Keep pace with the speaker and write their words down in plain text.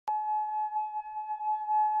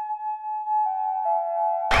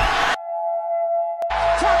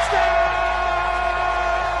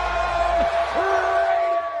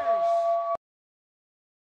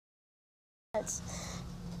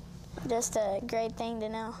just a great thing to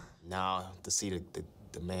know. Now, to see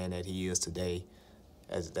the man that he is today,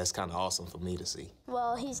 that's kind of awesome for me to see.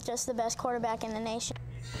 Well, he's just the best quarterback in the nation.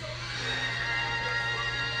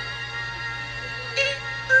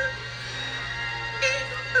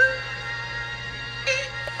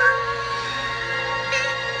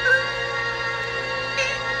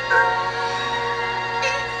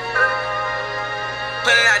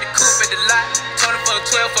 Pulling out the coupe at the lot, Tony fuck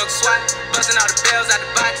 12, fuck SWAT, busting all the bells out the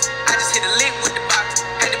box. I just hit a lick with the box,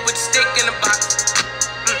 had to put the stick in the box.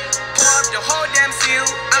 Pour up the whole damn seal,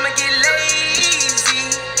 I'ma get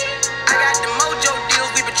lazy. I got the mojo deals,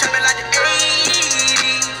 we been trapping like the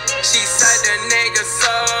 80s. She said the nigga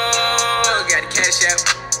soul, got the cash out.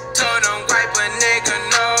 Told him wipe a nigga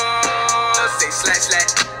no, say slash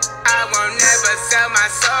slash. I won't never sell my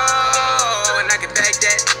soul, and I can back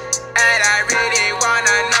that. And I really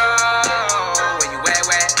wanna know where you at,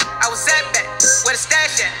 where? I was at back, where the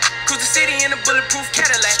stash at? Cruise the city in a bulletproof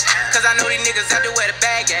Cadillac. Cause I know these niggas out there where the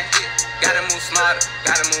bag at. Gotta move smarter,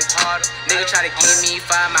 gotta move harder. Nigga try to give me 5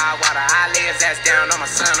 mile water. I lay his ass down on my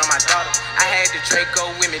son, on my daughter. I had the Draco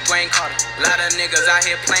with me, Dwayne Carter. A lot of niggas out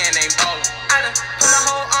here playing, ain't ballin'. I done put my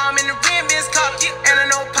whole arm in the rim, Ben's collar. And I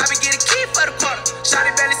know Poppy get a key for the quarter.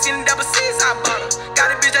 Shawty barely seen the double C's, I bought her.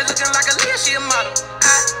 Got a bitch that's looking like a Leah, she a model.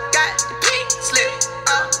 I got the pink slip,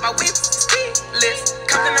 my whip is keyless.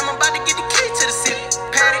 Compton, I'm about to get the key to the city.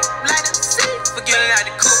 Patty, light up the seat. Forgetting out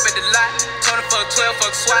the coupe at the lot. Tony fuck 12,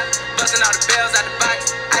 fuck SWAT. Busting all the bells out the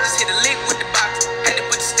box. I just hit a lick with the box. Had to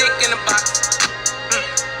put the stick in the box.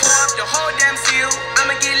 Pour up the whole damn seal.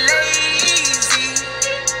 I'ma get lazy.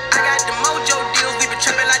 I got the mojo deals. We been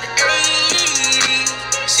trapping like the 80s.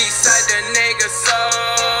 She said the nigga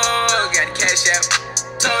soul, got the cash out.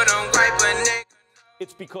 Told him wipe a nigga.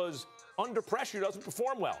 It's because under pressure doesn't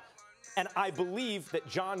perform well. And I believe that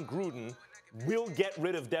John Gruden will get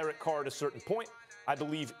rid of Derek Carr at a certain point. I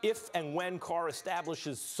believe if and when Carr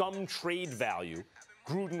establishes some trade value,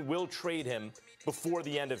 Gruden will trade him before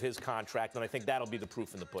the end of his contract, and I think that'll be the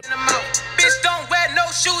proof in the pudding. Bitch, don't wear no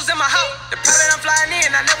shoes in my house. The private I'm flying in,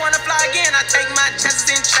 I never wanna fly again. I take my chances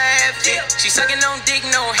in traffic. She sucking on dick,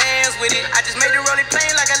 no hands with it. I just made the rolling plane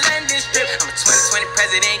like a landing strip. I'm a 2020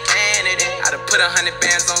 president candidate. I done put 100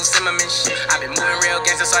 bands on Zimmerman shit. I been moving real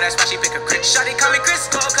gangster, so that's why she pick a crit. Shawty call me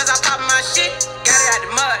Crisco, cause I pop my shit. Got it out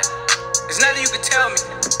the mud. There's nothing you can tell me.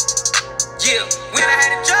 Yeah, when I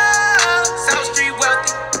had a job, South Street wealthy.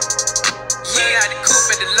 Yeah, out the coupe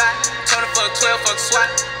at the lot. Tony fuck 12, fuck SWAT.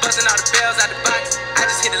 Busting all the bells out the box. I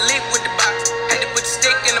just hit a lick with the box. Had to put the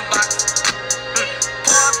stick in the box.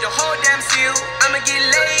 Pour up the whole damn seal. I'ma get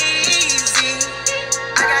lazy.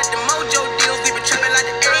 I got the mojo deals. We been trapping like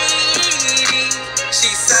the 80s. She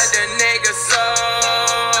said the nigga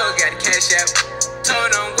soul, got the cash out.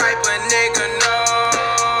 Told him wipe a nigga no,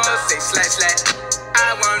 say slash slash.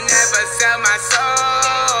 I won't never sell my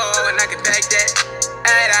soul, and I can back that.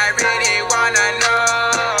 And I really wanna know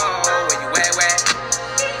where you at, where?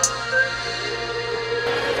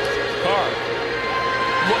 Carr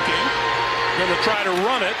looking, gonna try to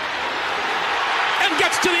run it, and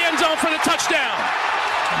gets to the end zone for the touchdown.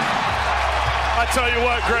 I tell you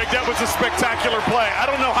what, Greg, that was a spectacular play. I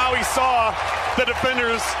don't know how he saw the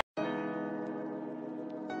defenders